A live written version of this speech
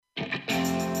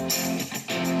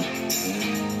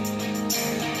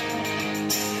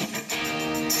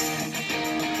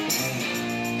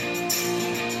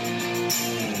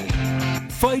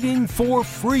fighting for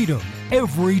freedom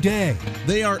every day.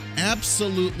 They are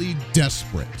absolutely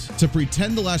desperate to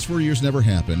pretend the last 4 years never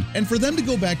happened and for them to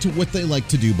go back to what they liked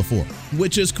to do before,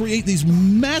 which is create these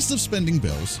massive spending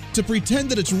bills to pretend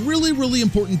that it's really, really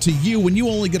important to you when you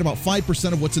only get about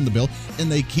 5% of what's in the bill,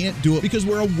 and they can't do it because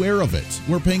we're aware of it.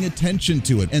 We're paying attention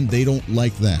to it, and they don't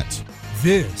like that.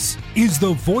 This is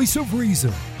the Voice of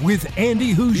Reason with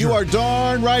Andy Hoosier. You are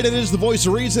darn right it is the Voice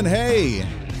of Reason. Hey,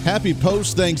 happy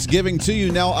post-Thanksgiving to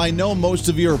you. Now, I know most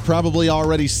of you are probably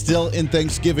already still in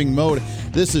Thanksgiving mode.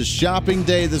 This is shopping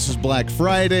day. This is Black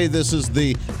Friday. This is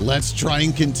the let's try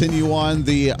and continue on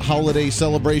the holiday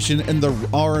celebration and the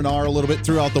R&R a little bit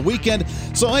throughout the weekend.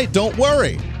 So, hey, don't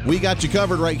worry. We got you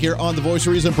covered right here on the Voice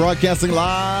of Reason, broadcasting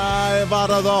live out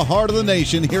of the heart of the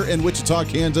nation here in Wichita,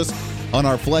 Kansas, on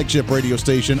our flagship radio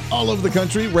station all over the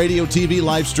country, radio, TV,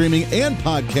 live streaming, and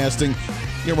podcasting.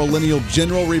 Your Millennial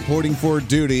General reporting for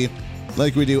duty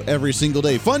like we do every single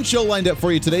day. Fun show lined up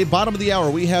for you today. Bottom of the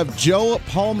hour, we have Joe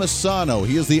Palmisano.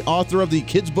 He is the author of the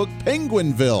kids' book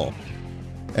Penguinville.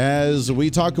 As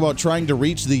we talk about trying to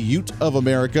reach the youth of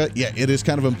America, yeah, it is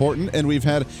kind of important. And we've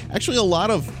had actually a lot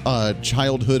of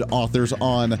childhood authors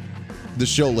on the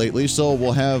show lately. So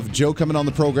we'll have Joe coming on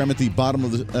the program at the bottom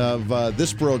of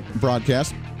this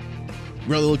broadcast.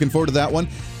 Really looking forward to that one.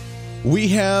 We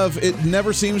have It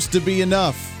Never Seems to Be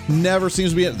Enough. Never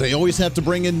seems to be. They always have to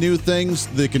bring in new things.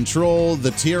 The control,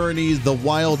 the tyranny, the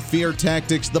wild fear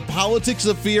tactics, the politics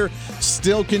of fear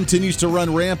still continues to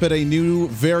run rampant. A new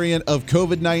variant of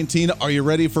COVID-19. Are you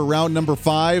ready for round number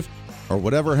 5? Or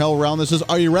whatever hell round this is.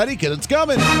 Are you ready? Because it's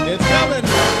coming. It's coming.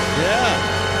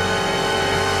 Yeah.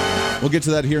 We'll get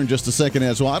to that here in just a second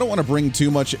as well. I don't want to bring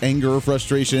too much anger or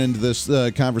frustration into this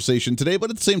conversation today, but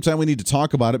at the same time, we need to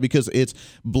talk about it because it's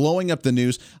blowing up the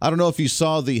news. I don't know if you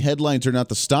saw the headlines or not.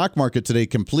 The stock market today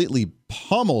completely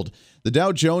pummeled. The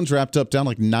Dow Jones wrapped up down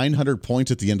like 900 points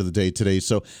at the end of the day today.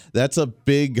 So that's a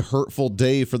big, hurtful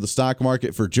day for the stock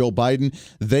market for Joe Biden.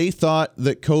 They thought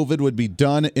that COVID would be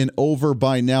done and over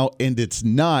by now, and it's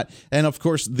not. And of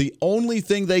course, the only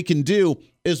thing they can do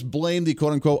is blame the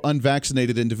quote-unquote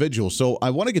unvaccinated individual. So I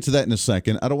want to get to that in a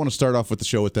second. I don't want to start off with the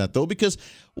show with that, though, because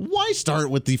why start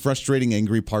with the frustrating,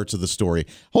 angry parts of the story?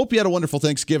 Hope you had a wonderful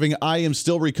Thanksgiving. I am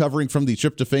still recovering from the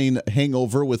tryptophan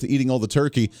hangover with eating all the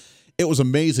turkey. It was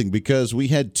amazing because we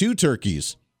had 2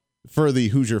 turkeys for the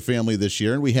Hoosier family this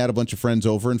year, and we had a bunch of friends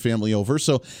over and family over.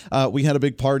 So we had a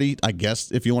big party, I guess,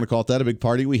 if you want to call it that, a big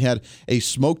party. We had a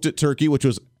smoked turkey, which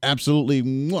was absolutely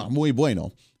muy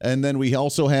bueno. And then we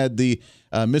also had the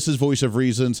Mrs. Voice of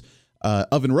Reason's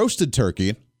oven roasted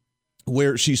turkey,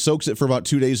 where she soaks it for about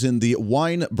 2 days in the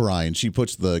wine brine. She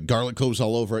puts the garlic cloves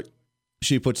all over it.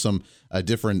 She puts some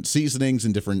different seasonings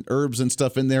and different herbs and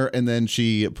stuff in there, and then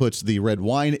she puts the red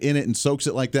wine in it and soaks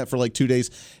it like that for like 2 days.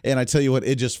 And I tell you what,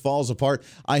 it just falls apart.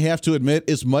 I have to admit,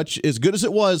 as good as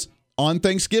it was on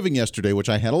Thanksgiving yesterday, which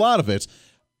I had a lot of it,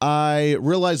 I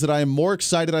realized that I am more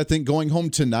excited, I think, going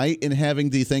home tonight and having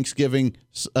the Thanksgiving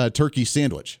turkey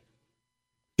sandwich.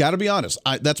 Got to be honest.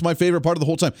 That's my favorite part of the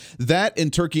whole time. That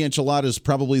and turkey enchiladas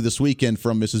probably this weekend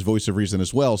from Mrs. Voice of Reason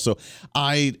as well. So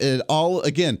I am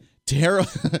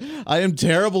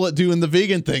terrible at doing the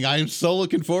vegan thing. I am so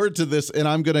looking forward to this, and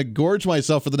I'm going to gorge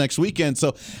myself for the next weekend.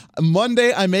 So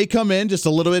Monday, I may come in just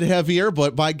a little bit heavier,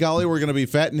 but by golly, we're going to be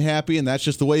fat and happy, and that's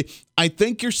just the way I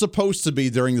think you're supposed to be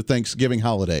during the Thanksgiving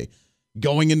holiday,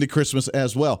 going into Christmas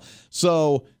as well.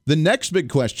 So the next big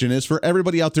question is for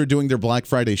everybody out there doing their Black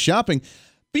Friday shopping,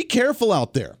 be careful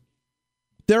out there.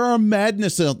 There are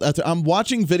madness out there. I'm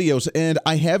watching videos, and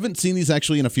I haven't seen these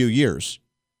actually in a few years.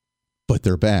 But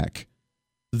they're back.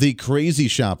 The crazy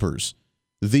shoppers,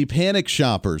 the panic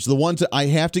shoppers, the ones that I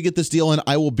have to get this deal and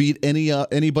I will beat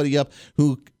anybody up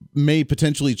who may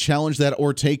potentially challenge that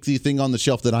or take the thing on the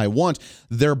shelf that I want.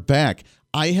 They're back.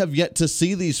 I have yet to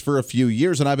see these for a few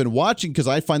years, and I've been watching because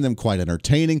I find them quite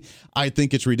entertaining. I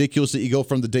think it's ridiculous that you go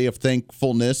from the day of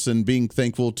thankfulness and being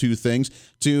thankful to things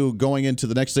to going into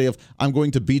the next day of I'm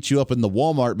going to beat you up in the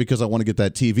Walmart because I want to get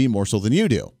that TV more so than you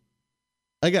do.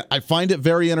 Again, I find it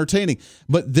very entertaining,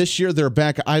 but this year they're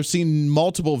back. I've seen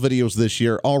multiple videos this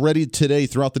year already today,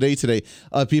 throughout the day today,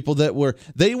 people that were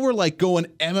like going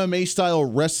MMA style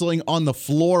wrestling on the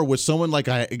floor with someone like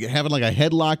having like a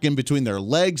headlock in between their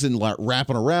legs and like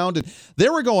wrapping around, and they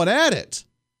were going at it.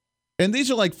 And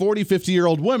these are like 40,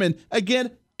 50-year-old women.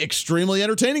 Again, extremely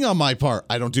entertaining on my part.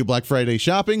 I don't do Black Friday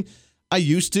shopping. I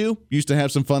used to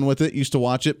have some fun with it, used to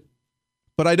watch it,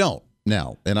 but I don't.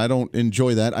 now, and I don't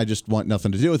enjoy that. I just want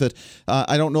nothing to do with it.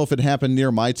 I don't know if it happened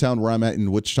near my town where I'm at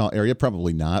in Wichita area.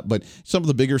 Probably not, but some of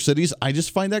the bigger cities, I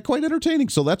just find that quite entertaining.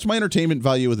 So that's my entertainment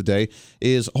value of the day,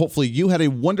 is hopefully you had a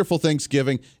wonderful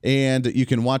Thanksgiving and you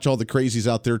can watch all the crazies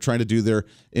out there trying to do their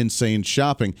insane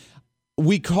shopping.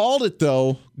 We called it,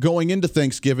 though, going into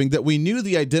Thanksgiving, that we knew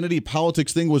the identity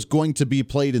politics thing was going to be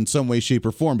played in some way, shape,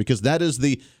 or form, because that is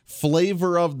the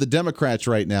flavor of the Democrats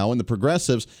right now and the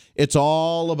progressives. It's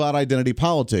all about identity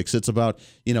politics. It's about,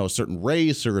 a certain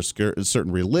race or a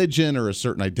certain religion or a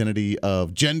certain identity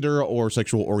of gender or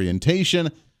sexual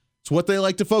orientation. It's what they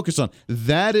like to focus on.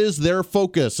 That is their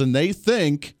focus, and they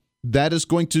think that is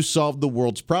going to solve the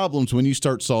world's problems when you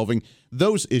start solving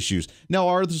those issues. Now,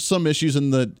 are there some issues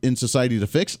in society to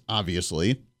fix?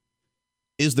 Obviously.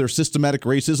 Is there systematic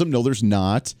racism? No, there's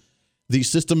not. The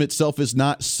system itself is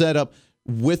not set up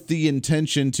with the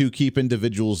intention to keep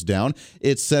individuals down.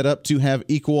 It's set up to have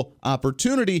equal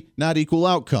opportunity, not equal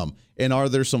outcome. And are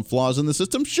there some flaws in the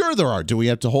system? Sure there are. Do we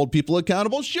have to hold people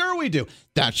accountable? Sure we do.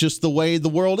 That's just the way the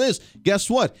world is.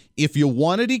 Guess what? If you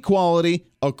wanted equality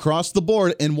across the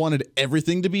board and wanted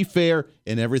everything to be fair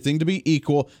and everything to be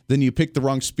equal, then you picked the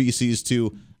wrong species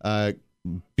to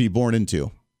be born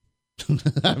into.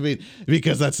 I mean,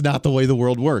 because that's not the way the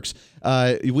world works.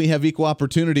 We have equal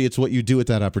opportunity. It's what you do with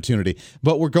that opportunity.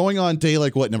 But we're going on day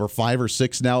number 5 or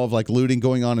 6 now of looting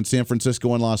going on in San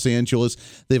Francisco and Los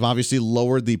Angeles. They've obviously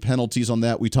lowered the penalties on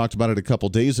that. We talked about it a couple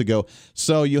days ago.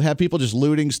 So you have people just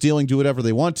looting, stealing, do whatever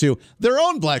they want to. Their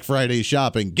own Black Friday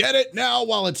shopping. Get it now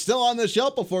while it's still on the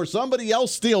shelf before somebody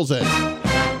else steals it.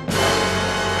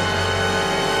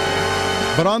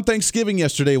 But on Thanksgiving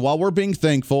yesterday, while we're being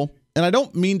thankful, and I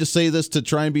don't mean to say this to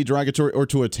try and be derogatory or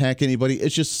to attack anybody.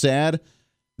 It's just sad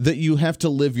that you have to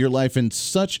live your life in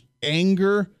such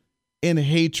anger and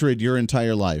hatred your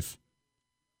entire life.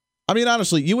 I mean,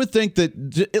 honestly, you would think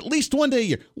that at least one day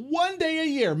a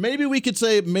year, maybe we could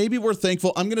say, maybe we're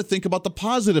thankful. I'm going to think about the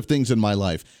positive things in my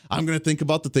life. I'm going to think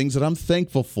about the things that I'm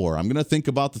thankful for. I'm going to think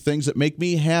about the things that make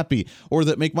me happy or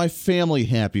that make my family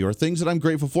happy or things that I'm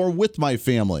grateful for with my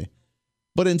family.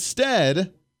 But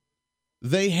instead,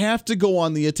 they have to go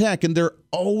on the attack, and they're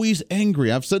always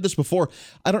angry. I've said this before.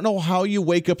 I don't know how you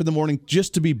wake up in the morning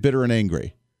just to be bitter and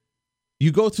angry.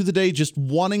 You go through the day just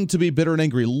wanting to be bitter and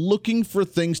angry, looking for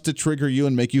things to trigger you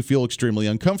and make you feel extremely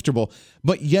uncomfortable.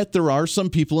 But yet there are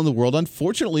some people in the world,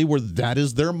 unfortunately, where that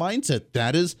is their mindset.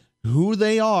 That is who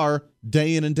they are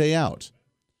day in and day out.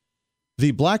 The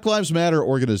Black Lives Matter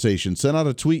organization sent out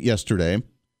a tweet yesterday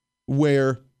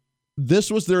where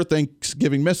this was their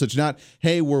Thanksgiving message, not,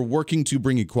 hey, we're working to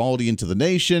bring equality into the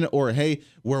nation, or, hey,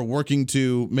 we're working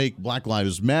to make Black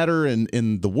Lives Matter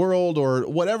in the world, or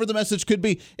whatever the message could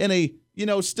be, in a,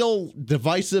 still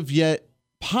divisive yet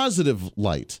positive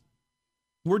light.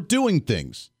 We're doing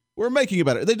things. We're making it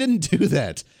better. They didn't do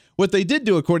that. What they did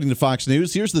do, according to Fox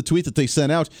News, here's the tweet that they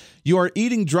sent out. You are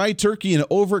eating dry turkey and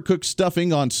overcooked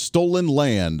stuffing on stolen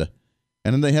land.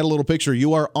 And then they had a little picture.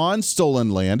 You are on stolen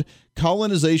land.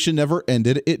 Colonization never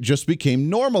ended. It just became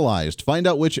normalized. Find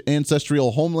out which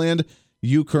ancestral homeland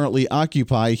you currently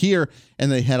occupy here.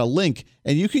 And they had a link.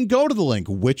 And you can go to the link,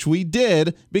 which we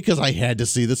did because I had to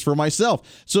see this for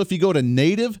myself. So if you go to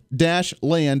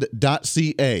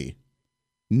native-land.ca,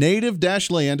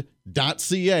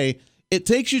 native-land.ca, it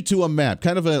takes you to a map,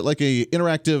 kind of like a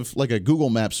interactive, like a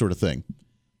Google map sort of thing.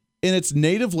 And it's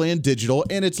Native Land Digital,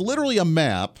 and it's literally a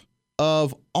map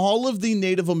of all of the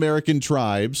Native American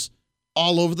tribes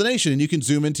all over the nation. And you can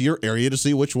zoom into your area to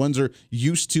see which ones are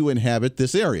used to inhabit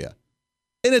this area.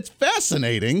 And it's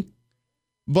fascinating.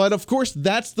 But of course,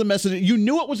 that's the message. You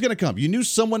knew it was going to come. You knew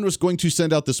someone was going to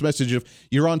send out this message of,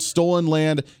 you're on stolen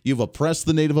land, you've oppressed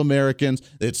the Native Americans,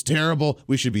 it's terrible,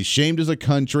 we should be shamed as a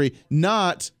country.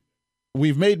 Not,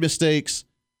 we've made mistakes,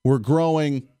 we're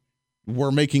growing,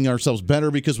 we're making ourselves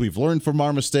better because we've learned from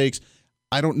our mistakes.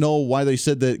 I don't know why they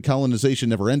said that colonization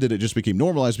never ended. It just became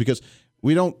normalized because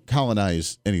we don't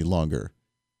colonize any longer,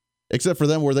 except for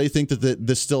them, where they think that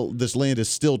this land is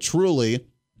still truly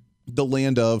the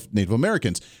land of Native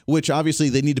Americans, which obviously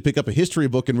they need to pick up a history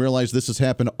book and realize this has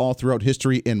happened all throughout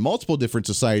history in multiple different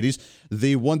societies.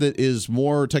 The one that is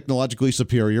more technologically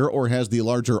superior or has the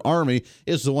larger army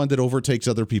is the one that overtakes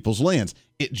other people's lands.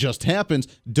 It just happens.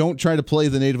 Don't try to play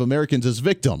the Native Americans as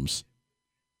victims,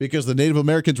 because the Native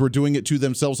Americans were doing it to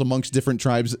themselves amongst different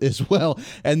tribes as well.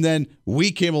 And then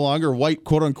we came along, or white,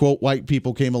 quote unquote, white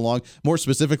people came along, more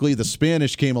specifically, the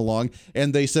Spanish came along,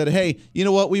 and they said, hey, you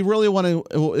know what? We really want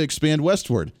to expand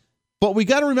westward. But we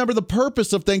got to remember the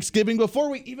purpose of Thanksgiving before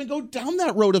we even go down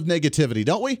that road of negativity,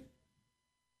 don't we?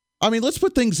 I mean, let's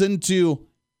put things into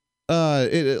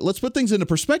let's put things into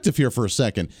perspective here for a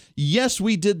second. Yes,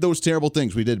 we did those terrible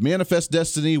things. We did manifest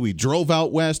destiny. We drove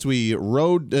out west. We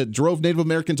drove Native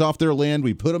Americans off their land.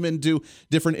 We put them into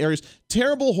different areas.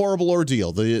 Terrible, horrible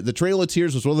ordeal. The Trail of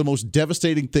Tears was one of the most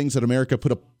devastating things that America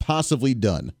could have possibly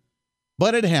done.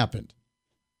 But it happened.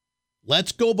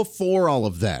 Let's go before all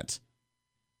of that.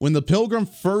 When the Pilgrim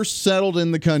first settled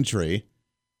in the country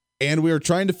and we were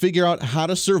trying to figure out how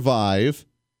to survive,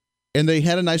 and they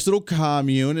had a nice little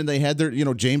commune, and they had their,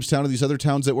 Jamestown and these other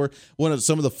towns that were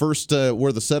some of the first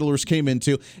where the settlers came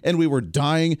into, and we were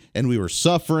dying, and we were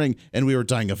suffering, and we were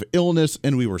dying of illness,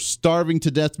 and we were starving to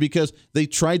death because they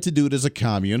tried to do it as a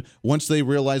commune. Once they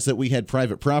realized that we had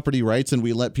private property rights and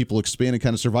we let people expand and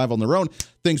kind of survive on their own,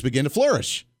 things began to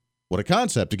flourish. What a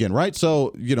concept again, right?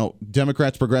 So,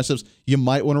 Democrats, progressives, you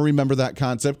might want to remember that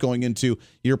concept going into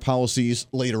your policies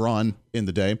later on in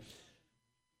the day.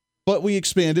 But we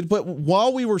expanded. But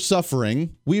while we were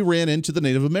suffering, we ran into the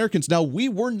Native Americans. Now, we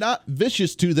were not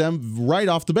vicious to them right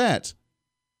off the bat.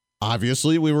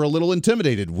 Obviously, we were a little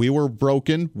intimidated. We were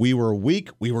broken. We were weak.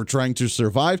 We were trying to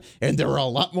survive. And there were a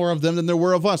lot more of them than there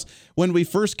were of us. When we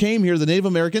first came here, the Native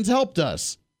Americans helped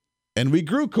us. And we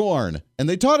grew corn. And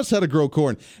they taught us how to grow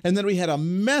corn. And then we had a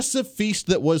massive feast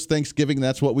that was Thanksgiving.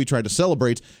 That's what we tried to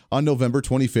celebrate on November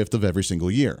 25th of every single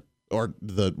year. Or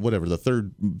the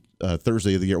third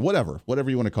Thursday of the year, whatever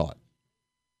you want to call it.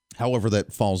 However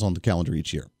that falls on the calendar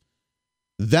each year.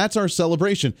 That's our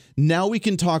celebration. Now we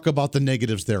can talk about the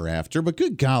negatives thereafter, but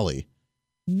good golly,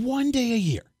 one day a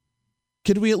year.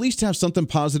 Could we at least have something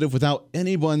positive without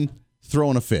anyone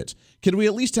throwing a fit? Could we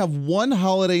at least have one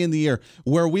holiday in the year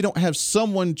where we don't have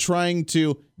someone trying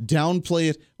to downplay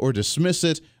it or dismiss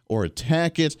it or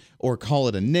attack it, or call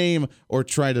it a name, or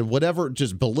try to whatever,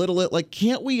 just belittle it? Like,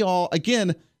 can't we all,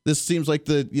 again, this seems like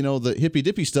the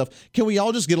hippy-dippy stuff, can we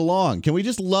all just get along? Can we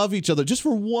just love each other just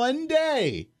for one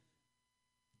day?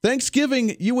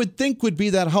 Thanksgiving, you would think, would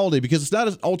be that holiday because it's not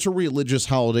an ultra-religious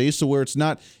holiday, so where it's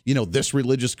not, this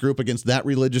religious group against that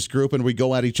religious group and we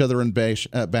go at each other and bash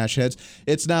heads.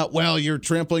 It's not, well, you're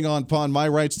trampling upon my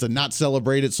rights to not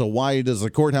celebrate it, so why does the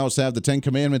courthouse have the 10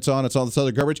 Commandments on? It's all this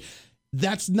other garbage.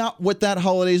 That's not what that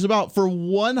holiday is about. For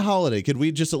one holiday, could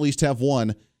we just at least have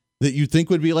one that you think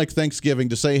would be like Thanksgiving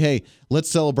to say, hey,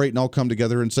 let's celebrate and all come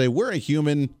together and say, we're a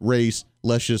human race.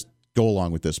 Let's just go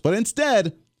along with this. But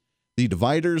instead, the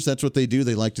dividers, that's what they do.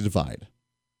 They like to divide.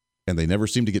 And they never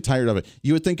seem to get tired of it.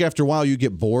 You would think after a while you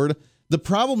get bored. The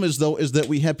problem is that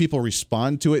we have people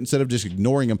respond to it instead of just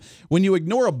ignoring them. When you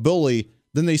ignore a bully,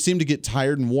 then they seem to get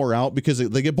tired and wore out because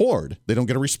they get bored. They don't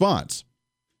get a response.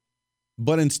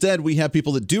 But instead, we have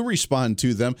people that do respond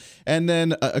to them. And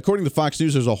then, according to Fox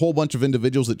News, there's a whole bunch of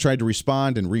individuals that tried to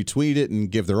respond and retweet it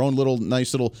and give their own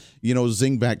nice little,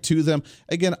 zing back to them.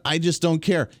 Again, I just don't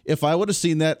care. If I would have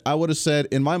seen that, I would have said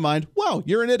in my mind, wow,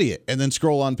 you're an idiot, and then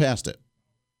scroll on past it.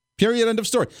 Period. End of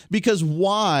story. Because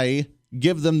why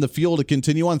give them the fuel to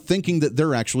continue on thinking that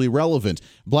they're actually relevant?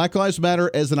 Black Lives Matter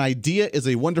as an idea is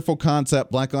a wonderful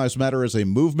concept. Black Lives Matter as a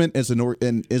movement, as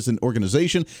an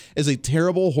organization, is a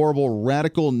terrible, horrible,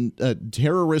 radical,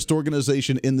 terrorist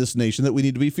organization in this nation that we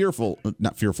need to be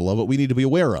not fearful of, but we need to be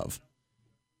aware of.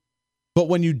 But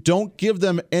when you don't give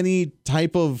them any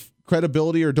type of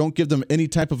credibility or don't give them any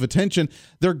type of attention,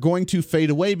 they're going to fade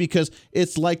away because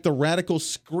it's like the radicals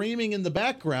screaming in the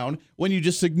background when you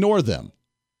just ignore them.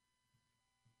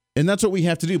 And that's what we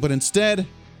have to do. But instead,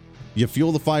 you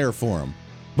fuel the fire for them.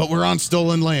 But we're on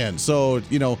stolen land. So,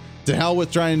 to hell with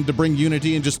trying to bring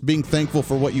unity and just being thankful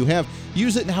for what you have.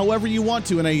 Use it however you want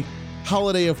to in a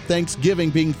holiday of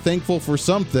Thanksgiving, being thankful for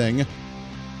something.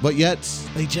 But yet,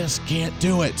 they just can't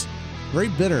do it. Very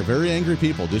bitter, very angry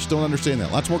people. Just don't understand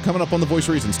that. Lots more coming up on The Voice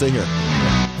of Reason. Stay here.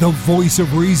 The Voice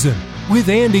of Reason with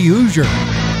Andy Hoosier.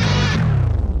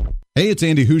 Hey, it's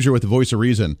Andy Hoosier with The Voice of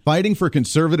Reason. Fighting for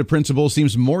conservative principles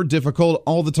seems more difficult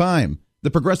all the time. The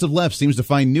progressive left seems to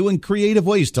find new and creative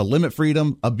ways to limit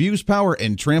freedom, abuse power,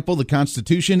 and trample the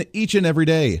Constitution each and every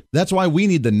day. That's why we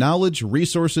need the knowledge,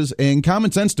 resources, and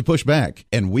common sense to push back.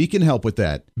 And we can help with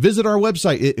that. Visit our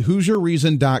website at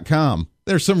HoosierReason.com.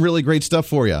 There's some really great stuff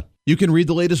for you. You can read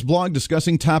the latest blog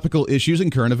discussing topical issues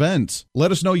and current events.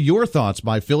 Let us know your thoughts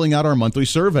by filling out our monthly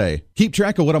survey. Keep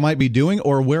track of what I might be doing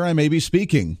or where I may be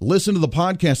speaking. Listen to the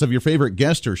podcast of your favorite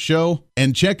guest or show,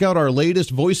 and check out our latest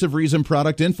Voice of Reason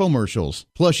product infomercials.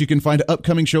 Plus, you can find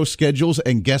upcoming show schedules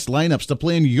and guest lineups to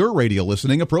plan your radio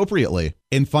listening appropriately.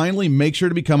 And finally, make sure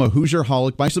to become a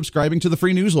Hoosier-holic by subscribing to the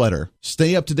free newsletter.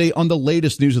 Stay up to date on the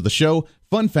latest news of the show,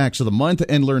 fun facts of the month,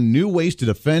 and learn new ways to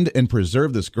defend and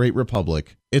preserve this great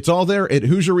republic. It's all there at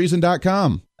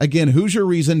HoosierReason.com. Again,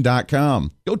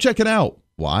 HoosierReason.com. Go check it out.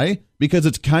 Why? Because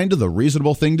it's kind of the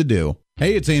reasonable thing to do.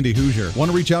 Hey, it's Andy Hoosier.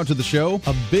 Want to reach out to the show?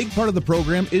 A big part of the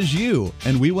program is you,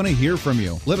 and we want to hear from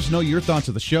you. Let us know your thoughts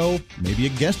of the show, maybe a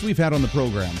guest we've had on the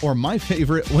program, or my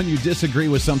favorite, when you disagree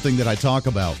with something that I talk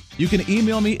about. You can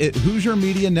email me at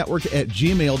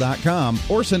HoosierMediaNetwork@gmail.com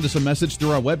or send us a message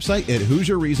through our website at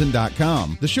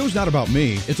HoosierReason.com. The show's not about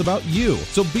me, it's about you.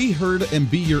 So be heard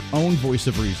and be your own voice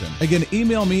of reason. Again,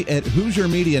 email me at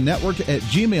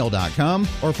HoosierMediaNetwork@gmail.com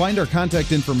or find our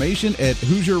contact information at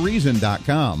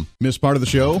HoosierReason.com. Miss part of the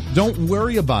show? Don't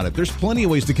worry about it. There's plenty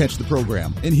of ways to catch the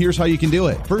program, and here's how you can do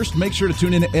it. First, make sure to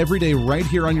tune in every day right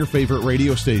here on your favorite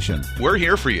radio station. We're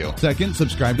here for you. Second,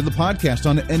 subscribe to the podcast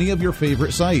on any of your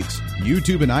favorite sites.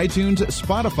 YouTube and iTunes,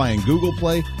 Spotify and Google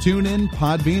Play, TuneIn,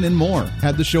 Podbean, and more.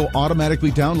 Have the show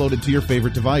automatically downloaded to your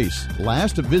favorite device.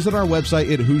 Last, visit our website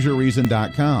at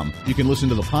HoosierReason.com. You can listen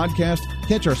to the podcast,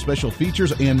 catch our special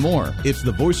features, and more. It's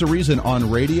the voice of reason on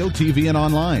radio, TV, and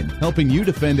online, helping you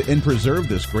defend and preserve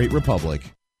this great republic.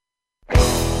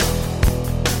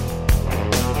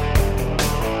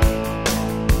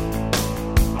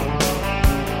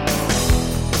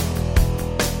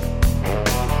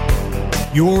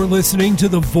 You're listening to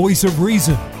the Voice of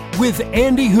Reason with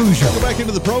Andy Hoosier. Welcome back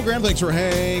into the program. Thanks for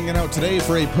hanging out today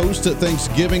for a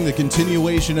post-Thanksgiving, the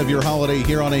continuation of your holiday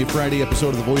here on a Friday episode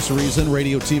of the Voice of Reason,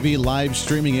 radio, TV, live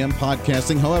streaming, and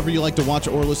podcasting. However you like to watch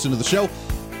or listen to the show,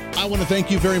 I want to thank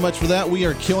you very much for that. We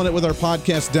are killing it with our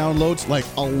podcast downloads, like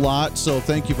a lot. So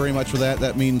thank you very much for that.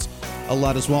 That means a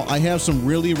lot as well. I have some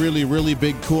really, really, really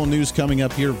big, cool news coming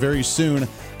up here very soon.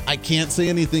 I can't say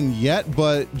anything yet,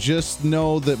 but just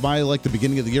know that by like the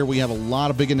beginning of the year, we have a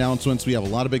lot of big announcements. We have a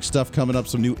lot of big stuff coming up,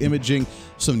 some new imaging,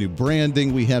 some new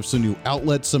branding. We have some new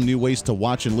outlets, some new ways to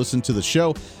watch and listen to the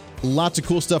show. Lots of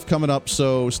cool stuff coming up,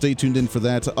 so stay tuned in for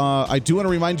that. I do want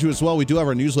to remind you as well, we do have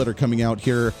our newsletter coming out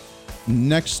here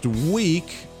next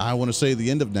week. I want to say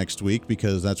the end of next week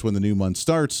because that's when the new month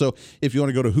starts. So if you want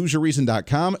to go to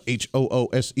HoosierReason.com,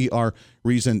 HOOSER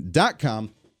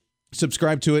Reason.com,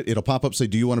 subscribe to it. It'll pop up, say,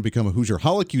 do you want to become a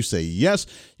Hoosierholic? You say yes.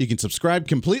 You can subscribe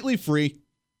completely free.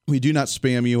 We do not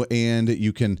spam you, and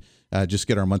you can just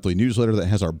get our monthly newsletter that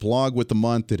has our blog with the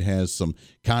month. It has some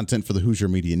content for the Hoosier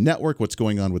Media Network, what's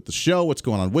going on with the show, what's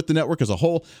going on with the network as a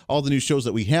whole, all the new shows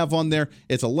that we have on there.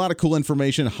 It's a lot of cool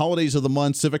information, holidays of the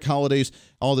month, civic holidays,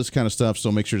 all this kind of stuff.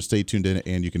 So make sure to stay tuned in,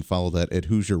 and you can follow that at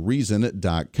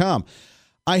HoosierReason.com.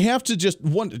 I have to just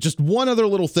one other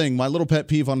little thing, my little pet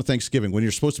peeve on Thanksgiving, when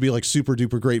you're supposed to be like super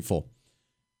duper grateful.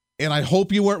 And I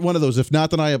hope you weren't one of those. If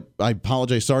not, then I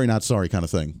apologize. Sorry, not sorry kind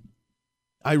of thing.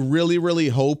 I really, really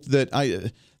hope that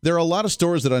there are a lot of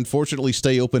stores that unfortunately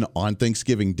stay open on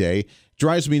Thanksgiving Day.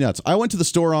 Drives me nuts. I went to the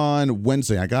store on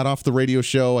Wednesday. I got off the radio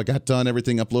show. I got done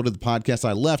everything, uploaded the podcast.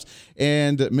 I left,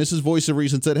 and Mrs. Voice of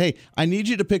Reason said, hey, I need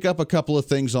you to pick up a couple of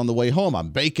things on the way home. I'm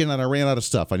baking, and I ran out of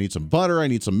stuff. I need some butter. I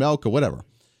need some milk or whatever.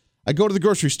 I go to the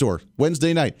grocery store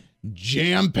Wednesday night.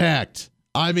 Jam-packed.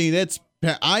 I mean,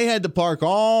 I had to park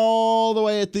all the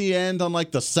way at the end on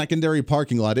like the secondary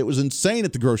parking lot. It was insane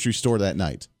at the grocery store that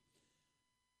night.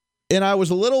 And I was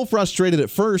a little frustrated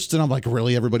at first, and I'm like,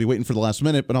 really, everybody waiting for the last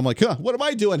minute? But I'm like, what am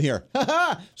I doing here?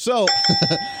 So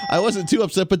I wasn't too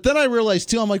upset. But then I realized,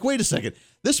 too, I'm like, wait a second.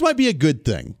 This might be a good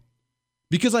thing.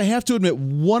 Because I have to admit,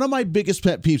 one of my biggest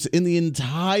pet peeves in the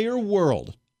entire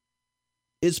world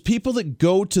is people that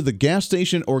go to the gas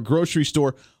station or grocery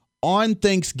store on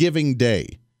Thanksgiving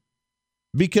Day.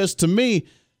 Because to me,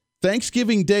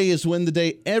 Thanksgiving Day is when the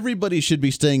day everybody should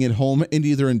be staying at home and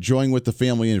either enjoying with the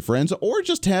family and friends or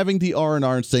just having the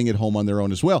R&R and staying at home on their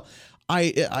own as well.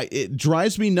 It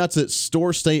drives me nuts that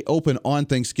stores stay open on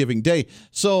Thanksgiving Day.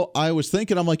 So I was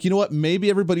thinking, I'm like, you know what?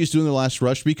 Maybe everybody's doing their last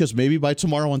rush because maybe by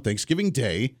tomorrow on Thanksgiving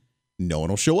Day, no one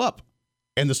will show up.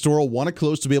 And the store will want to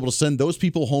close to be able to send those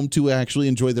people home to actually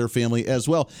enjoy their family as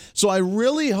well. So I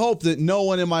really hope that no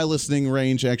one in my listening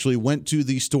range actually went to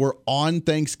the store on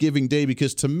Thanksgiving Day,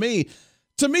 because to me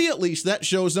at least, that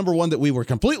shows, number one, that we were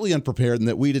completely unprepared and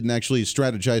that we didn't actually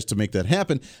strategize to make that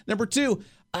happen. Number two,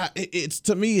 it's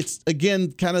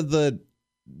again kind of the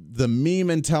me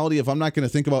mentality of I'm not going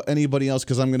to think about anybody else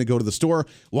because I'm going to go to the store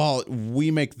while we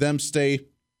make them stay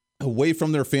away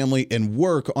from their family and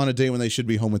work on a day when they should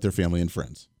be home with their family and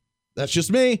friends. That's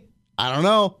just me. I don't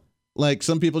know. Like,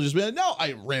 some people just be like, no,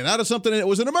 I ran out of something and it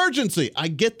was an emergency. I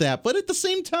get that. But at the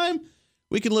same time,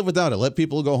 we can live without it. Let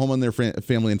people go home on their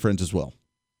family and friends as well.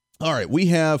 All right. We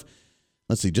have,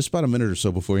 let's see, just about a minute or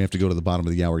so before we have to go to the bottom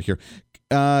of the hour here.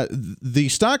 The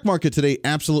stock market today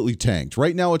absolutely tanked.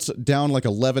 Right now it's down like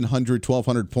 1,100,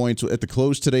 1,200 points. At the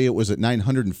close today, it was at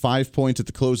 905 points at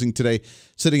the closing today,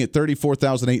 sitting at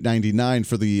 34,899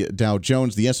 for the Dow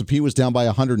Jones. The S&P was down by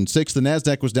 106. The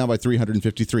NASDAQ was down by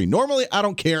 353. Normally, I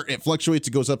don't care. It fluctuates.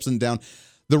 It goes ups and down.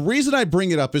 The reason I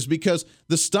bring it up is because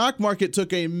the stock market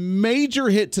took a major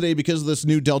hit today because of this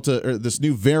new Delta or this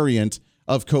new variant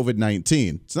of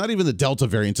COVID-19. It's not even the Delta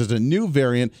variant. It's a new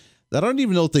variant. I don't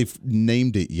even know if they've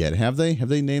named it yet. Have they? Have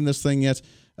they named this thing yet?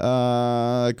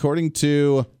 According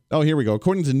to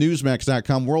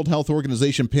Newsmax.com, World Health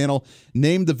Organization panel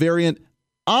named the variant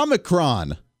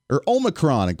Omicron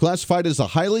and classified as a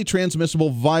highly transmissible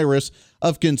virus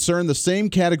of concern, the same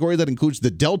category that includes the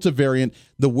Delta variant,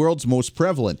 the world's most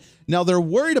prevalent. Now, they're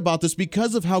worried about this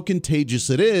because of how contagious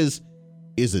it is.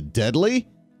 Is it deadly?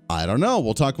 I don't know.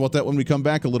 We'll talk about that when we come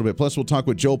back a little bit. Plus, we'll talk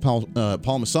with Joe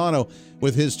Palmisano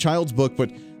with his child's book.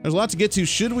 But there's a lot to get to.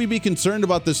 Should we be concerned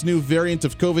about this new variant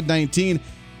of COVID-19?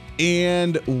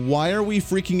 And why are we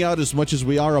freaking out as much as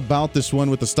we are about this one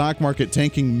with the stock market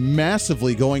tanking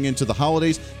massively going into the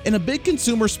holidays and a big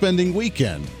consumer spending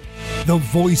weekend? The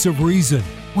Voice of Reason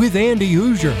with Andy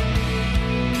Hoosier.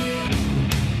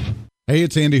 Hey,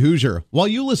 it's Andy Hoosier. While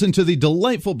you listen to the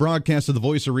delightful broadcast of the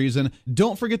Voice of Reason,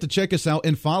 don't forget to check us out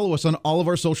and follow us on all of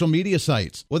our social media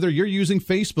sites. Whether you're using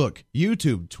Facebook,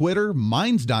 YouTube, Twitter,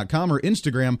 Minds.com, or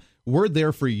Instagram, we're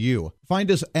there for you.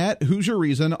 Find us at Hoosier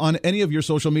Reason on any of your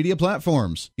social media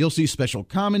platforms. You'll see special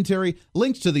commentary,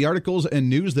 links to the articles and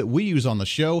news that we use on the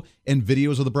show, and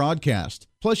videos of the broadcast.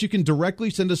 Plus, you can directly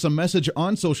send us a message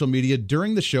on social media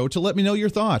during the show to let me know your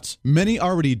thoughts. Many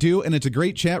already do, and it's a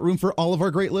great chat room for all of our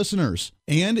great listeners.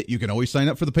 And you can always sign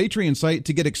up for the Patreon site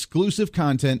to get exclusive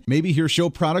content, maybe hear show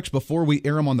products before we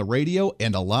air them on the radio,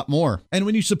 and a lot more. And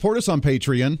when you support us on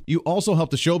Patreon, you also help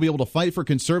the show be able to fight for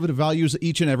conservative values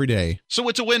each and every day. So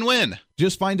it's a win-win.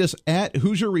 Just find us at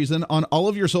Hoosier Reason on all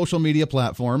of your social media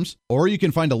platforms, or you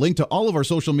can find a link to all of our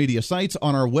social media sites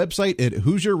on our website at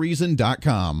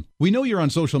HoosierReason.com. We know you're on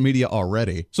social media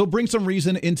already, so bring some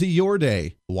reason into your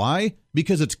day. Why?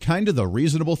 Because it's kind of the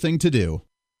reasonable thing to do.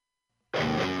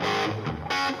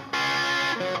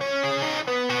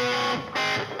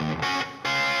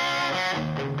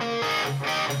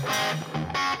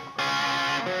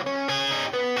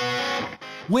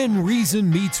 When Reason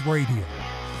Meets Radio.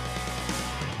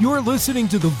 You're listening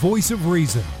to The Voice of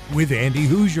Reason with Andy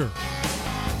Hoosier.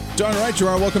 Darn right you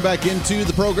are. Welcome back into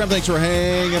the program. Thanks for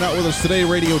hanging out with us today.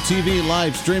 Radio, TV,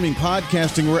 live streaming,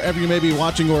 podcasting, wherever you may be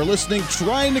watching or listening.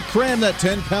 Trying to cram that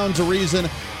 10 pounds of reason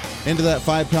into that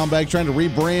 5-pound bag. Trying to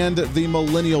rebrand the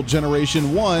millennial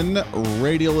generation, one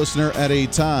radio listener at a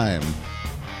time.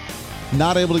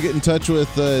 Not able to get in touch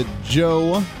with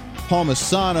Joe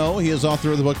Palmisano. He is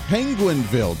author of the book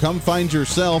Penguinville. Come Find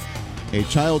Yourself, a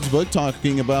child's book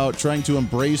talking about trying to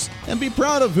embrace and be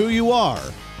proud of who you are.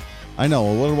 I know,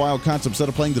 what a wild concept. Instead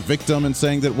of playing the victim and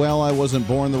saying that, well, I wasn't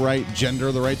born the right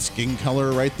gender, the right skin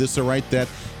color, right this or right that,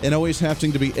 and always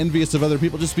having to be envious of other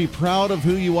people, just be proud of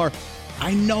who you are.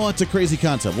 I know it's a crazy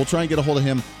concept. We'll try and get a hold of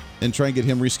him and try and get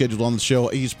him rescheduled on the show.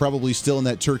 He's probably still in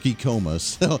that turkey coma,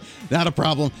 so not a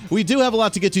problem. We do have a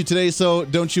lot to get to today, so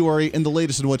don't you worry. In the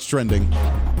latest in what's trending.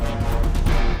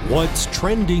 What's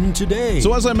trending today?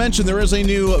 So as I mentioned, there is a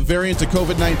new variant of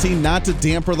COVID-19, not to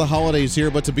damper the holidays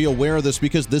here, but to be aware of this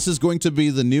because this is going to be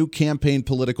the new campaign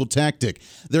political tactic.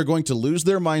 They're going to lose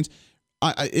their minds.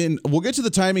 And we'll get to the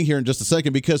timing here in just a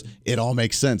second because it all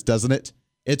makes sense, doesn't it?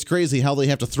 It's crazy how they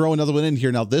have to throw another one in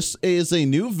here. Now, this is a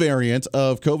new variant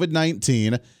of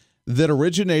COVID-19 that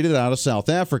originated out of South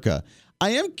Africa. I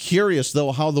am curious,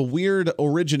 though, how the weird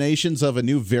originations of a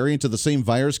new variant of the same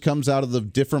virus comes out of the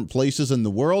different places in the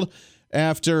world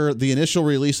after the initial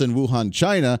release in Wuhan,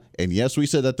 China. And yes, we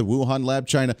said that the Wuhan lab,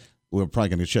 China, we're probably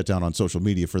going to shut down on social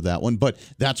media for that one, but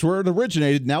that's where it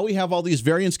originated. Now we have all these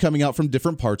variants coming out from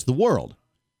different parts of the world.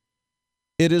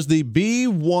 It is the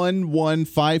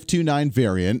B11529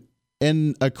 variant.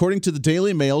 And according to the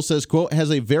Daily Mail, says, quote,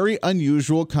 has a very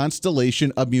unusual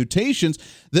constellation of mutations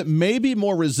that may be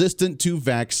more resistant to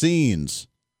vaccines.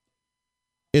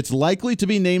 It's likely to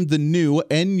be named the new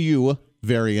NU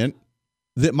variant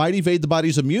that might evade the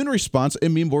body's immune response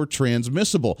and be more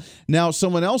transmissible. Now,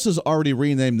 someone else has already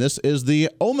renamed this as the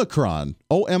Omicron,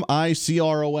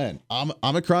 Omicron.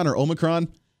 Omicron or Omicron.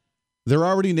 They're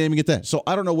already naming it that. So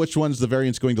I don't know which one's the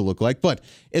variant's going to look like, but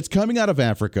it's coming out of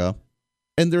Africa.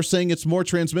 And they're saying it's more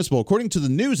transmissible. According to the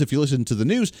news, if you listen to the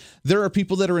news, there are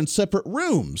people that are in separate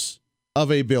rooms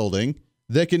of a building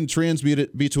that can transmute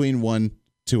it between one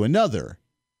to another,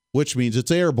 which means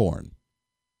it's airborne.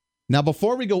 Now,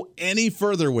 before we go any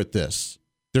further with this,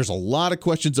 There's a lot of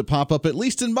questions that pop up, at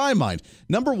least in my mind.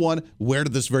 Number one, where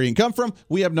did this variant come from?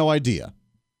 We have no idea.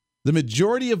 The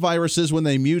majority of viruses, when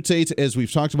they mutate, as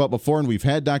we've talked about before, and we've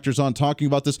had doctors on talking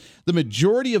about this, the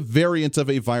majority of variants of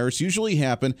a virus usually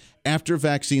happen after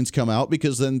vaccines come out,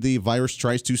 because then the virus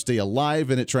tries to stay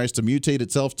alive and it tries to mutate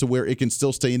itself to where it can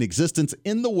still stay in existence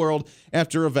in the world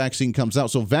after a vaccine comes out.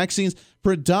 So vaccines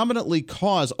predominantly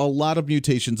cause a lot of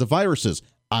mutations of viruses.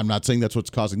 I'm not saying that's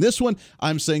what's causing this one.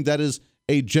 I'm saying that is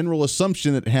a general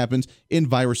assumption that happens in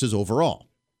viruses overall.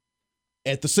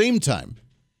 At the same time,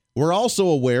 we're also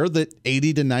aware that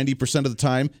 80 to 90% of the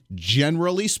time,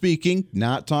 generally speaking,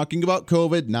 not talking about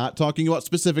COVID, not talking about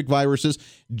specific viruses,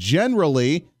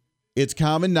 generally, it's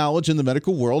common knowledge in the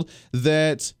medical world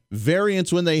that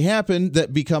variants, when they happen,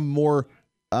 that become more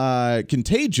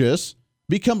contagious,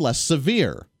 become less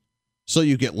severe. So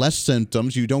you get less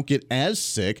symptoms, you don't get as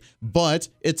sick, but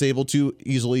it's able to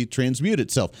easily transmute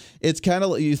itself. It's kind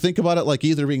of, you think about it like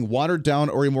either being watered down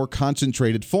or a more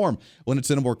concentrated form. When it's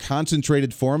in a more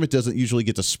concentrated form, it doesn't usually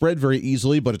get to spread very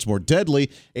easily, but it's more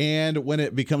deadly. And when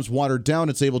it becomes watered down,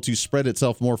 it's able to spread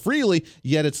itself more freely,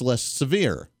 yet it's less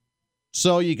severe.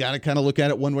 So you got to kind of look at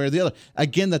it one way or the other.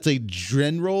 Again, that's a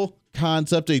general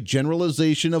concept, a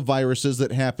generalization of viruses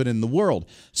that happen in the world.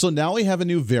 So now we have a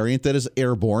new variant that is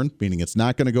airborne, meaning it's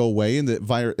not going to go away, and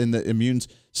the immune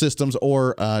systems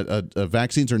or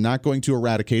vaccines are not going to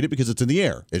eradicate it because it's in the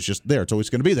air. It's just there. It's always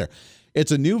going to be there.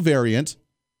 It's a new variant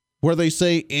where they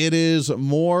say it is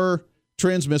more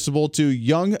transmissible to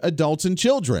young adults and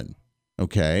children.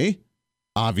 Okay,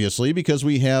 obviously, because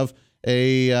we have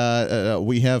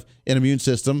an immune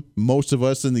system. Most of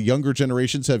us in the younger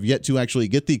generations have yet to actually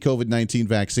get the COVID-19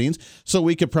 vaccines, so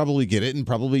we could probably get it and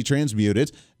probably transmute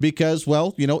it because,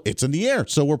 well, it's in the air,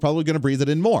 so we're probably going to breathe it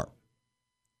in more.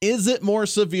 Is it more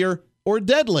severe or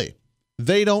deadly?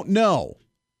 They don't know.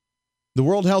 The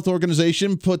World Health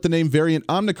Organization put the name variant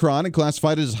Omicron and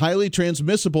classified it as highly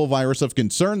transmissible virus of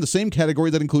concern, the same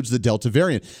category that includes the Delta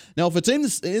variant. Now, if it's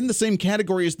in the same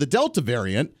category as the Delta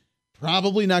variant,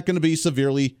 probably not going to be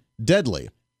severely deadly,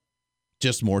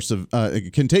 just more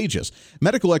contagious.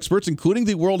 Medical experts, including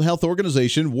the World Health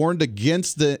Organization, warned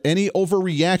against any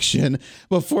overreaction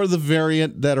before the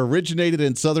variant that originated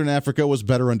in southern Africa was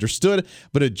better understood.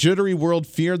 But a jittery world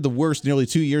feared the worst nearly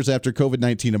 2 years after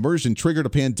COVID-19 emerged and triggered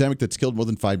a pandemic that's killed more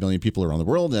than 5 million people around the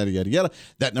world, yada, yada, yada.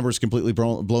 That number is completely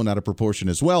blown out of proportion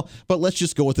as well. But let's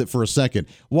just go with it for a second.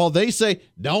 While they say,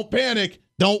 don't panic,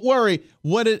 don't worry,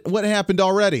 what happened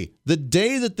already? The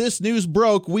day that this news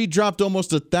broke, we dropped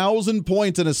almost 1,000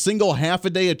 points in a single half a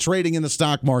day of trading in the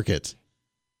stock market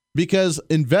because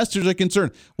investors are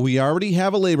concerned. We already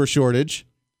have a labor shortage.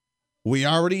 We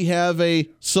already have a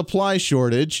supply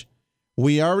shortage.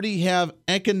 We already have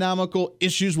economical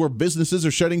issues where businesses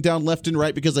are shutting down left and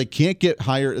right because they can't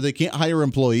hire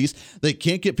employees. They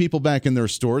can't get people back in their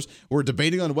stores. We're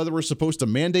debating on whether we're supposed to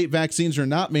mandate vaccines or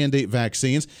not mandate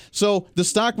vaccines. So the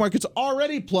stock market's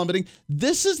already plummeting.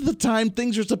 This is the time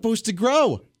things are supposed to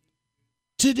grow.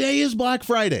 Today is Black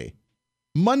Friday.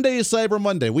 Monday is Cyber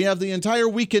Monday. We have the entire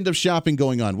weekend of shopping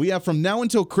going on. We have from now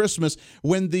until Christmas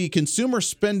when the consumer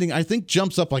spending, I think,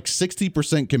 jumps up like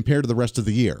 60% compared to the rest of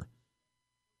the year.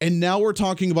 And now we're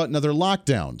talking about another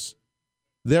lockdowns.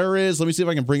 There is, let me see if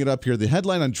I can bring it up here. The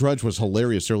headline on Drudge was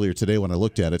hilarious earlier today when I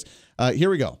looked at it. Here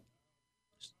we go.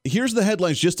 Here's the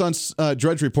headlines just on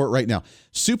Drudge Report right now.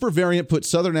 Super variant puts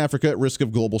Southern Africa at risk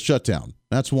of global shutdown.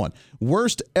 That's one.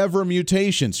 Worst ever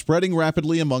mutation spreading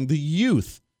rapidly among the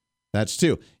youth. That's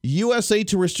 2. USA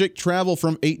to restrict travel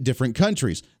from 8 different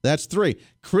countries. That's 3.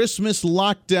 Christmas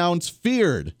lockdowns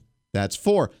feared. That's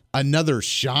 4. Another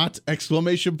shot?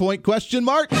 Exclamation point, question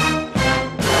mark.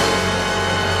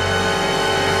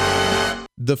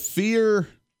 The fear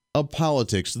of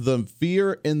politics, the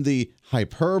fear and the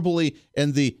hyperbole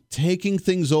and the taking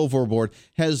things overboard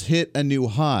has hit a new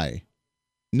high.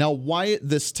 Now, why at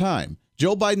this time?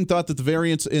 Joe Biden thought that the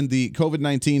variants in the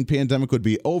COVID-19 pandemic would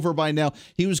be over by now.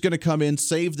 He was going to come in,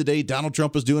 save the day. Donald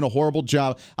Trump was doing a horrible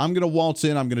job. I'm going to waltz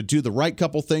in. I'm going to do the right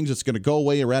couple things. It's going to go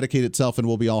away, eradicate itself, and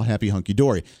we'll be all happy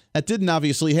hunky-dory. That didn't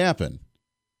obviously happen.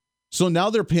 So now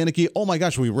they're panicky. Oh my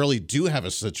gosh, we really do have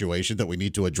a situation that we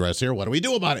need to address here. What do we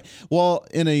do about it? Well,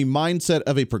 in a mindset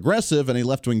of a progressive and a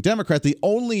left-wing Democrat, the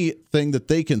only thing that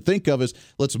they can think of is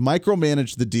let's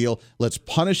micromanage the deal. Let's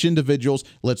punish individuals.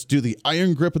 Let's do the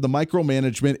iron grip of the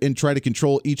micromanagement and try to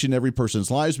control each and every person's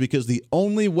lives, because the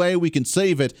only way we can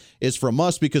save it is from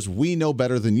us, because we know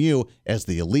better than you as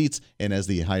the elites and as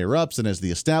the higher-ups and as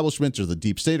the establishments or the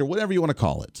deep state or whatever you want to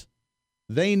call it.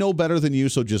 They know better than you,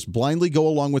 so just blindly go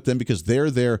along with them because they're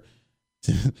there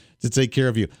to take care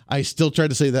of you. I still try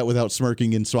to say that without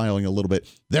smirking and smiling a little bit.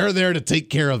 They're there to take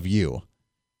care of you.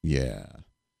 Yeah.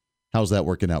 How's that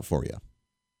working out for you?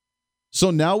 So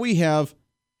now we have,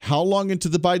 how long into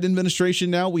the Biden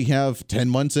administration now? We have 10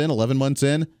 months in, 11 months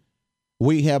in.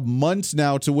 We have months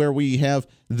now to where we have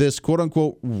this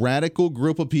quote-unquote radical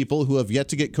group of people who have yet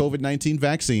to get COVID-19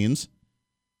 vaccines,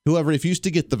 who have refused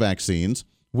to get the vaccines.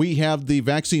 We have the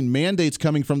vaccine mandates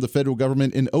coming from the federal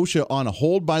government and OSHA on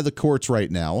hold by the courts right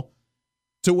now,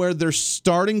 to where there's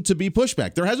starting to be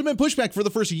pushback. There hasn't been pushback for the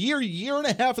first year and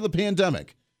a half of the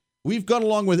pandemic. We've gone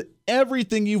along with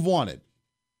everything you've wanted,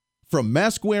 from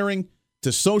mask wearing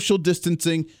to social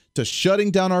distancing to shutting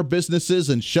down our businesses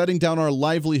and shutting down our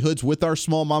livelihoods with our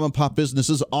small mom and pop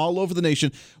businesses all over the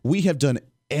nation. We have done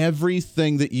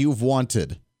everything that you've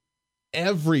wanted.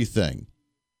 Everything.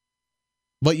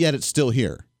 But yet it's still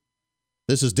here.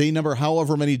 This is day number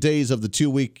however many days of the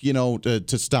 2-week,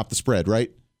 to stop the spread,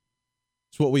 right?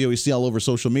 It's what we always see all over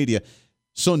social media.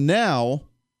 So now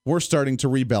we're starting to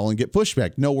rebel and get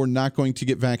pushback. No, we're not going to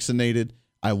get vaccinated.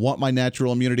 I want my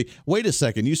natural immunity. Wait a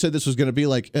second. You said this was going to be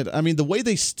like, the way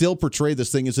they still portray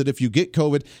this thing is that if you get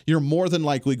COVID, you're more than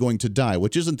likely going to die,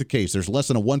 which isn't the case. There's less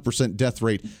than a 1% death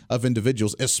rate of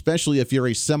individuals, especially if you're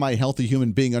a semi-healthy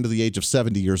human being under the age of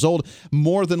 70 years old.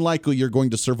 More than likely, you're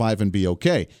going to survive and be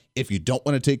okay. If you don't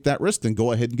want to take that risk, then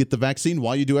go ahead and get the vaccine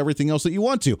while you do everything else that you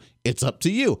want to. It's up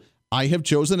to you. I have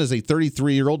chosen as a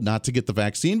 33-year-old not to get the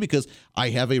vaccine because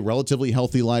I have a relatively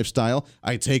healthy lifestyle.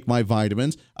 I take my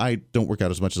vitamins. I don't work out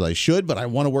as much as I should, but I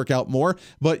want to work out more.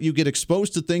 But you get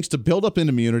exposed to things to build up an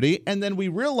immunity, and then we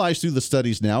realize through the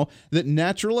studies now that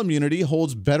natural immunity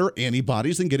holds better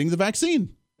antibodies than getting the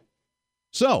vaccine.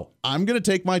 So I'm going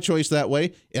to take my choice that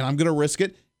way, and I'm going to risk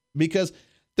it because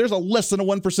there's a less than a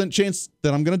 1% chance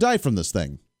that I'm going to die from this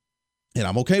thing, and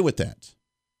I'm okay with that.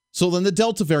 So then the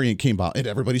Delta variant came out, and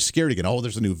everybody's scared again. Oh,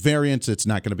 there's a new variant. It's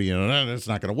not going to be, it's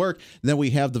not going to work. And then we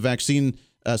have the vaccine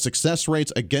success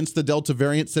rates against the Delta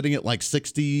variant sitting at like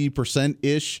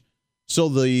 60%-ish. So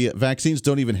the vaccines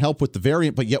don't even help with the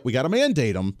variant, but yet we got to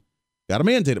mandate them. Got to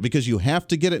mandate it because you have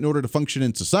to get it in order to function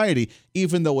in society,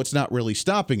 even though it's not really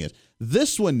stopping it.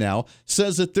 This one now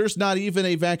says that there's not even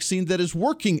a vaccine that is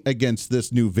working against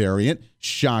this new variant.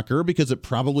 Shocker, because it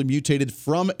probably mutated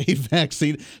from a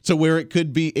vaccine to where it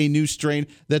could be a new strain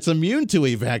that's immune to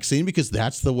a vaccine, because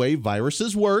that's the way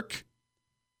viruses work.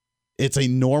 It's a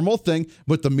normal thing,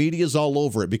 but the media is all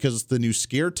over it because it's the new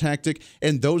scare tactic,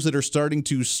 and those that are starting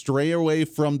to stray away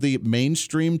from the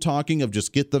mainstream talking of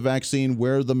just get the vaccine,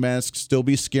 wear the mask, still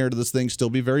be scared of this thing, still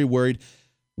be very worried.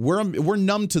 We're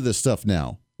numb to this stuff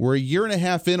now. We're a year and a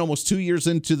half in, almost 2 years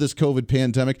into this COVID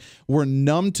pandemic. We're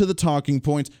numb to the talking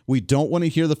points. We don't want to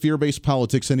hear the fear-based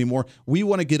politics anymore. We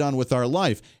want to get on with our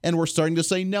life, and we're starting to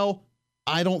say, no,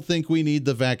 I don't think we need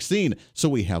the vaccine. So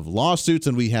we have lawsuits,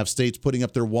 and we have states putting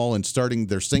up their wall and starting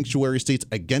their sanctuary states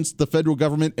against the federal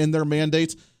government and their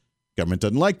mandates. Government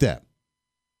doesn't like that.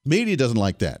 Media doesn't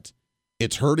like that.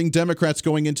 It's hurting Democrats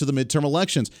going into the midterm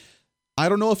elections. I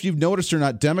don't know if you've noticed or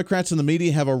not, Democrats in the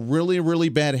media have a really, really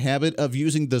bad habit of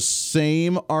using the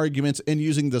same arguments and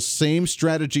using the same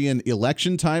strategy in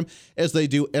election time as they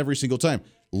do every single time.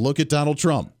 Look at Donald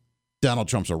Trump. Donald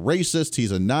Trump's a racist,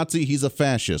 he's a Nazi, he's a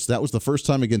fascist. That was the first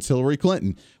time against Hillary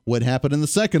Clinton. What happened in the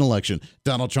second election?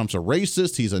 Donald Trump's a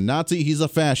racist, he's a Nazi, he's a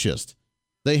fascist.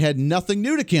 They had nothing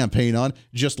new to campaign on,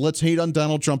 just let's hate on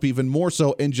Donald Trump even more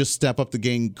so and just step up the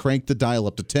game, crank the dial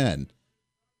up to 10.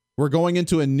 We're going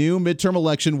into a new midterm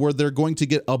election where they're going to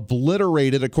get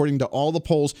obliterated according to all the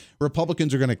polls.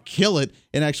 Republicans are going to kill it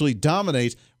and actually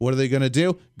dominate. What are they going to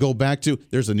do? Go back to,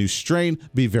 there's a new strain,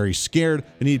 be very scared.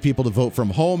 We need people to vote from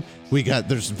home.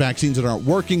 There's vaccines that aren't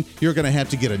working. You're going to have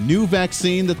to get a new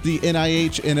vaccine that the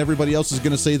NIH and everybody else is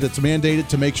going to say that's mandated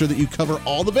to make sure that you cover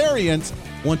all the variants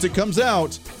once it comes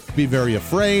out. Be very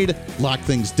afraid, lock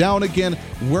things down again.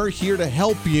 We're here to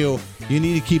help you. You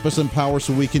need to keep us in power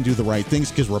so we can do the right things,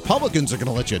 because Republicans are going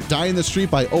to let you die in the street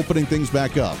by opening things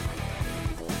back up.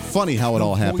 Funny how it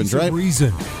all happens, right?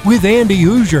 Reason with Andy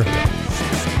Hoosier.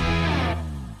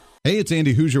 Hey, it's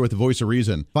Andy Hoosier with the Voice of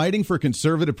Reason. Fighting for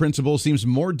conservative principles seems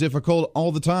more difficult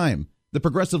all the time. The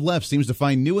progressive left seems to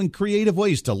find new and creative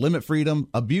ways to limit freedom,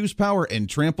 abuse power, and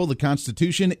trample the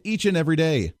Constitution each and every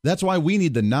day. That's why we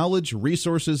need the knowledge,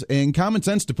 resources, and common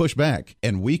sense to push back,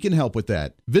 and we can help with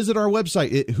that. Visit our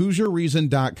website at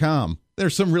HoosierReason.com.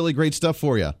 There's some really great stuff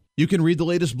for you. You can read the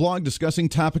latest blog discussing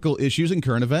topical issues and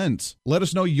current events. Let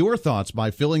us know your thoughts by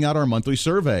filling out our monthly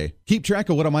survey. Keep track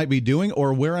of what I might be doing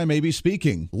or where I may be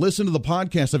speaking. Listen to the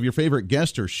podcast of your favorite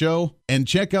guest or show, and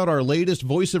check out our latest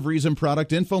Voice of Reason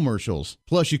product infomercials.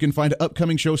 Plus, you can find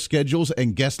upcoming show schedules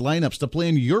and guest lineups to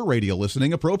plan your radio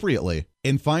listening appropriately.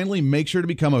 And finally, make sure to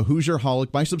become a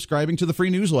Hoosier-holic by subscribing to the free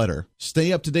newsletter.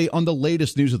 Stay up to date on the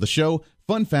latest news of the show,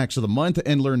 fun facts of the month,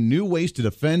 and learn new ways to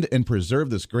defend and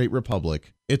preserve this great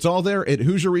republic. It's all there at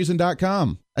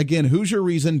HoosierReason.com. Again,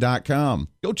 HoosierReason.com.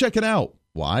 Go check it out.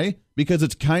 Why? Because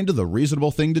it's kind of the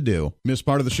reasonable thing to do. Miss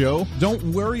part of the show? Don't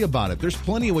worry about it. There's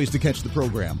plenty of ways to catch the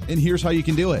program, and here's how you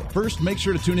can do it. First, make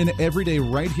sure to tune in every day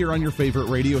right here on your favorite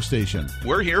radio station.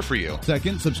 We're here for you.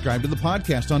 Second, subscribe to the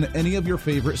podcast on any of your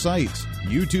favorite sites.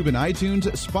 YouTube and iTunes,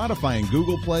 Spotify and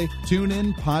Google Play,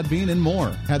 TuneIn, Podbean, and more.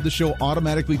 Have the show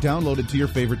automatically downloaded to your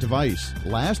favorite device.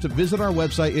 Last, visit our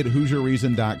website at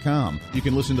HoosierReason.com. You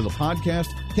can listen to the podcast,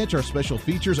 catch our special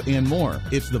features, and more.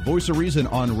 It's the Voice of Reason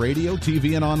on radio,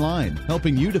 TV, and online,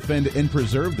 helping you defend and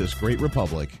preserve this great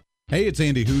republic. Hey, it's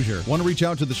Andy Hoosier. Want to reach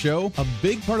out to the show? A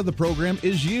big part of the program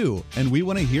is you, and we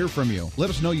want to hear from you. Let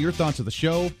us know your thoughts of the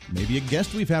show, maybe a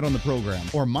guest we've had on the program,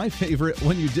 or my favorite,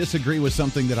 when you disagree with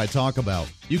something that I talk about.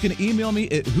 You can email me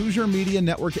at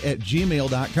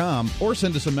HoosierMediaNetwork@gmail.com or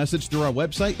send us a message through our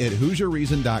website at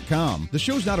HoosierReason.com. The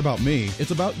show's not about me,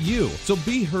 it's about you. So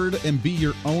be heard and be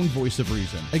your own voice of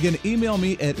reason. Again, email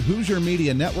me at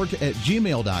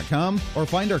HoosierMediaNetwork@gmail.com or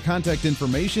find our contact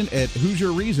information at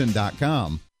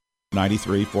HoosierReason.com.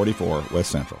 9344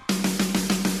 West Central.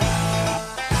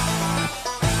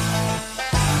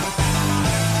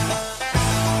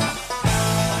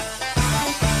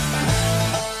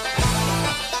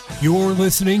 You're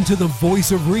listening to the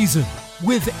Voice of Reason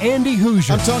with Andy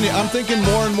Hoosier. I'm telling you, I'm thinking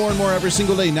more and more and more every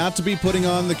single day not to be putting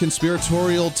on the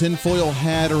conspiratorial tinfoil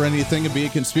hat or anything and be a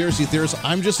conspiracy theorist.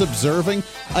 I'm just observing.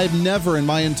 I've never in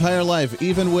my entire life,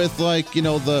 even with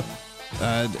the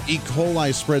E.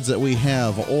 coli spreads that we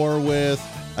have, or with,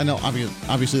 I know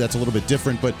obviously that's a little bit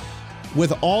different, but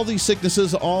with all these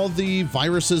sicknesses, all the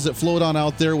viruses that float on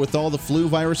out there, with all the flu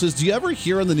viruses, do you ever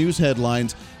hear in the news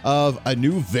headlines of a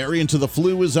new variant of the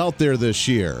flu is out there this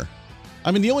year?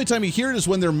 I mean, the only time you hear it is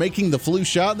when they're making the flu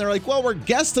shot, and they're like, well, we're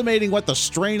guesstimating what the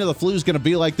strain of the flu is going to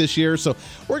be like this year, so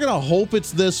we're going to hope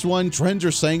it's this one. Trends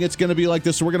are saying it's going to be like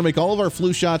this, so we're going to make all of our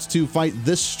flu shots to fight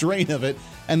this strain of it.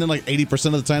 And then like 80%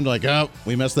 of the time, they're like, oh,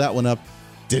 we messed that one up.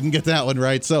 Didn't get that one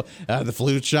right. So the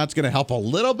flu shot's going to help a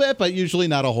little bit, but usually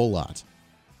not a whole lot.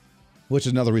 Which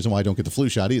is another reason why I don't get the flu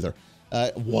shot either.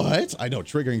 What? I know,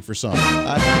 triggering for some.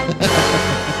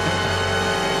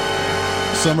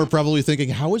 Some are probably thinking,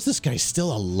 how is this guy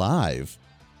still alive?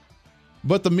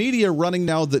 But the media running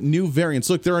now the new variants.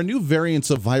 Look, there are new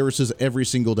variants of viruses every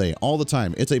single day, all the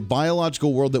time. It's a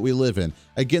biological world that we live in.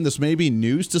 Again, this may be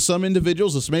news to some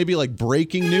individuals. This may be like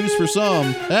breaking news for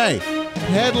some. Hey,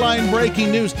 headline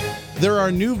breaking news. There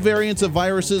are new variants of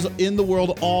viruses in the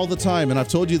world all the time. And I've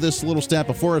told you this little stat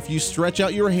before. If you stretch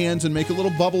out your hands and make a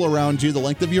little bubble around you, the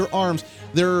length of your arms,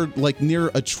 there are like near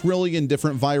 1 trillion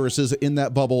different viruses in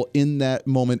that bubble in that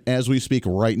moment as we speak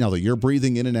right now that you're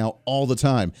breathing in and out all the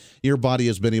time. Your body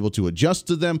has been able to adjust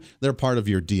to them. They're part of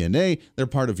your DNA. They're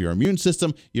part of your immune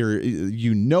system.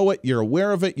 You know it. You're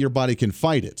aware of it. Your body can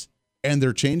fight it. And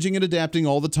they're changing and adapting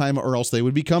all the time, or else they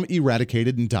would become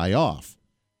eradicated and die off.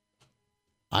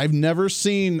 I've never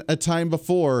seen a time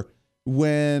before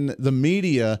when the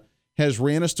media has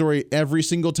ran a story every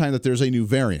single time that there's a new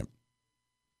variant,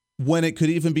 when it could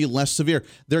even be less severe.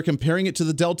 They're comparing it to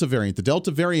the Delta variant. The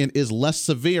Delta variant is less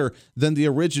severe than the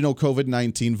original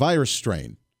COVID-19 virus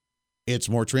strain. It's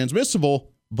more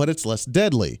transmissible, but it's less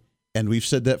deadly. And we've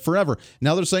said that forever.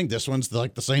 Now they're saying this one's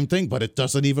like the same thing, but it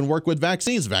doesn't even work with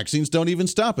vaccines. Vaccines don't even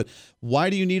stop it. Why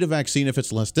do you need a vaccine if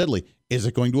it's less deadly? Is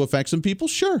it going to affect some people?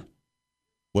 Sure.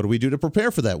 What do we do to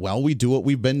prepare for that? Well, we do what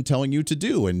we've been telling you to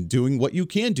do and doing what you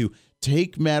can do.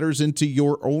 Take matters into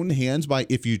your own hands by,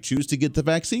 if you choose to get the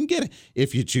vaccine, get it.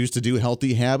 If you choose to do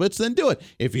healthy habits, then do it.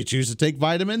 If you choose to take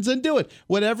vitamins, then do it.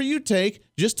 Whatever you take,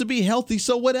 just to be healthy,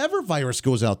 so whatever virus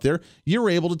goes out there,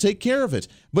 you're able to take care of it.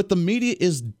 But the media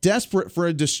is desperate for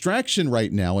a distraction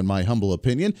right now, in my humble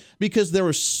opinion, because there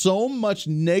is so much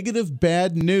negative,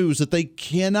 bad news that they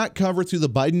cannot cover through the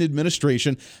Biden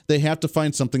administration. They have to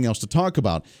find something else to talk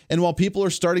about. And while people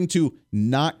are starting to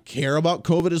not care about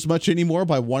COVID as much anymore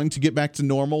by wanting to get back to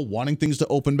normal, wanting things to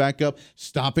open back up,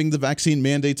 stopping the vaccine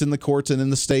mandates in the courts and in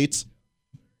the states,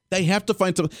 they have to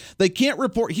find something. They can't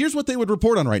report. Here's what they would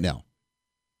report on right now.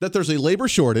 That there's a labor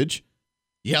shortage.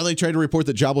 Yeah, they tried to report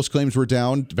that jobless claims were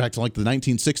down back to like the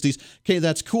 1960s. Okay,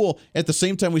 that's cool. At the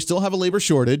same time, we still have a labor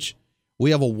shortage. We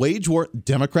have a wage war.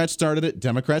 Democrats started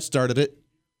it.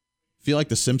 Feel like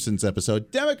the Simpsons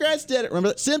episode. Democrats did it. Remember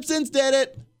that? Simpsons did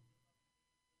it.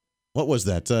 What was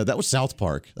that? That was South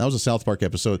Park. That was a South Park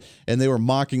episode. And they were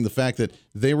mocking the fact that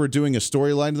they were doing a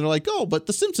storyline. And they're like, oh, but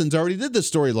the Simpsons already did this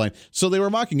storyline. So they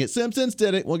were mocking it. Simpsons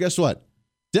did it. Well, guess what?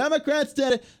 Democrats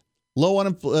did it. Low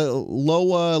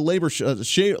labor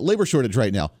shortage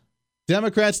right now.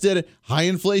 Democrats did it. High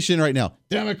inflation right now.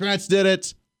 Democrats did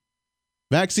it.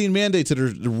 Vaccine mandates that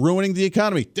are ruining the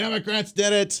economy. Democrats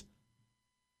did it.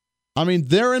 I mean,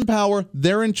 they're in power.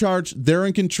 They're in charge. They're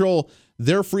in control.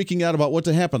 They're freaking out about what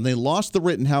to happen. They lost the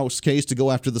Rittenhouse case to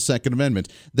go after the Second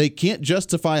Amendment. They can't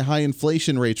justify high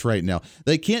inflation rates right now.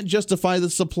 They can't justify the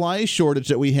supply shortage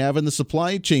that we have and the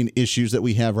supply chain issues that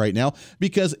we have right now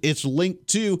because it's linked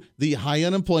to the high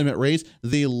unemployment rates,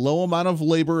 the low amount of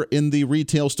labor in the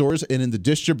retail stores and in the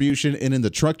distribution and in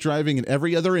the truck driving and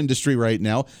every other industry right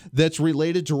now that's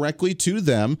related directly to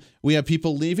them. We have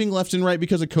people leaving left and right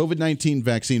because of COVID-19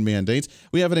 vaccine mandates.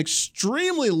 We have an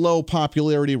extremely low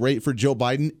popularity rate for Joe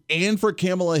Biden and for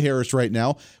Kamala Harris right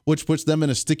now, which puts them in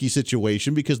a sticky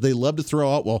situation because they love to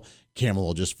throw out, well, Kamala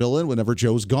will just fill in whenever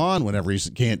Joe's gone, whenever he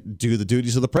can't do the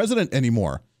duties of the president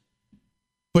anymore.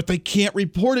 But they can't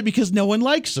report it because no one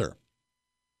likes her.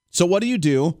 So what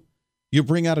do? You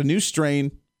bring out a new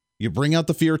strain. You bring out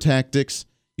the fear tactics.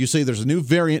 You say there's a new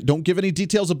variant. Don't give any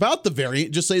details about the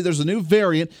variant. Just say there's a new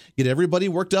variant. Get everybody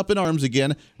worked up in arms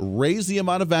again. Raise the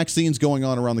amount of vaccines going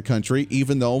on around the country,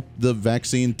 even though the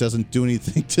vaccine doesn't do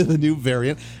anything to the new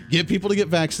variant. Get people to get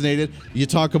vaccinated. You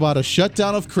talk about a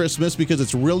shutdown of Christmas because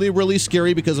it's really, really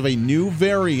scary because of a new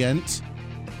variant.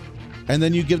 And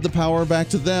then you give the power back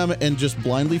to them and just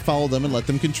blindly follow them and let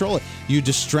them control it. You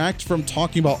distract from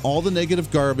talking about all the negative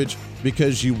garbage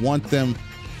because you want them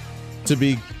to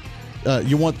be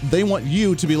they want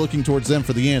you to be looking towards them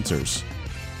for the answers.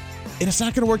 And it's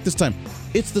not going to work this time.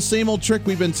 It's the same old trick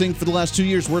we've been seeing for the last 2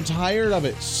 years. We're tired of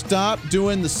it. Stop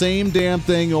doing the same damn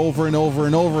thing over and over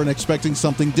and over and expecting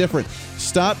something different.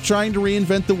 Stop trying to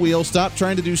reinvent the wheel. Stop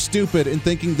trying to do stupid and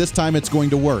thinking this time it's going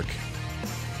to work.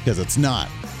 Because it's not.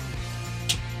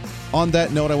 On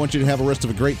that note, I want you to have a rest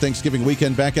of a great Thanksgiving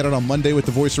weekend. Back at it on Monday with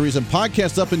the Voice of Reason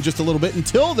podcast up in just a little bit.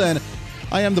 Until then,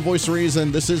 I am the Voice of Reason.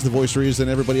 This is the Voice of Reason.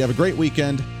 Everybody have a great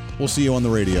weekend. We'll see you on the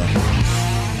radio.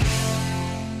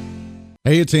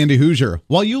 Hey, it's Andy Hoosier.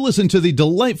 While you listen to the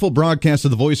delightful broadcast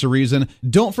of the Voice of Reason,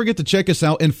 don't forget to check us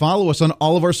out and follow us on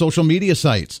all of our social media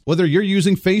sites. Whether you're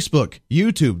using Facebook,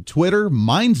 YouTube, Twitter,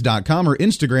 Minds.com, or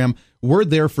Instagram, we're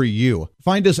there for you.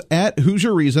 Find us at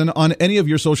Hoosier Reason on any of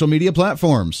your social media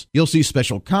platforms. You'll see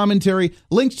special commentary,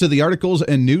 links to the articles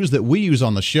and news that we use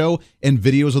on the show, and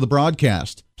videos of the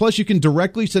broadcast. Plus, you can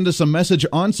directly send us a message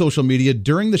on social media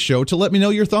during the show to let me know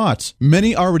your thoughts.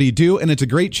 Many already do, and it's a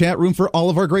great chat room for all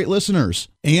of our great listeners.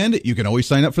 And you can always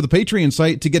sign up for the Patreon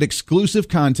site to get exclusive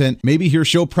content, maybe hear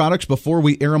show products before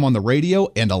we air them on the radio,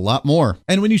 and a lot more.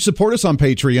 And when you support us on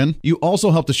Patreon, you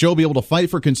also help the show be able to fight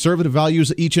for conservative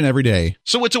values each and every day.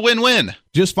 So it's a win-win.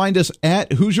 Just find us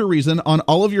at Hoosier Reason on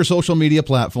all of your social media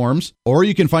platforms, or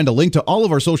you can find a link to all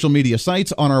of our social media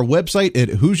sites on our website at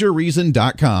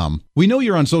HoosierReason.com. We know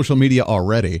you're on social media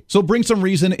already, so bring some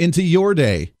reason into your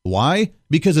day. Why?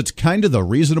 Because it's kind of the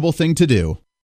reasonable thing to do.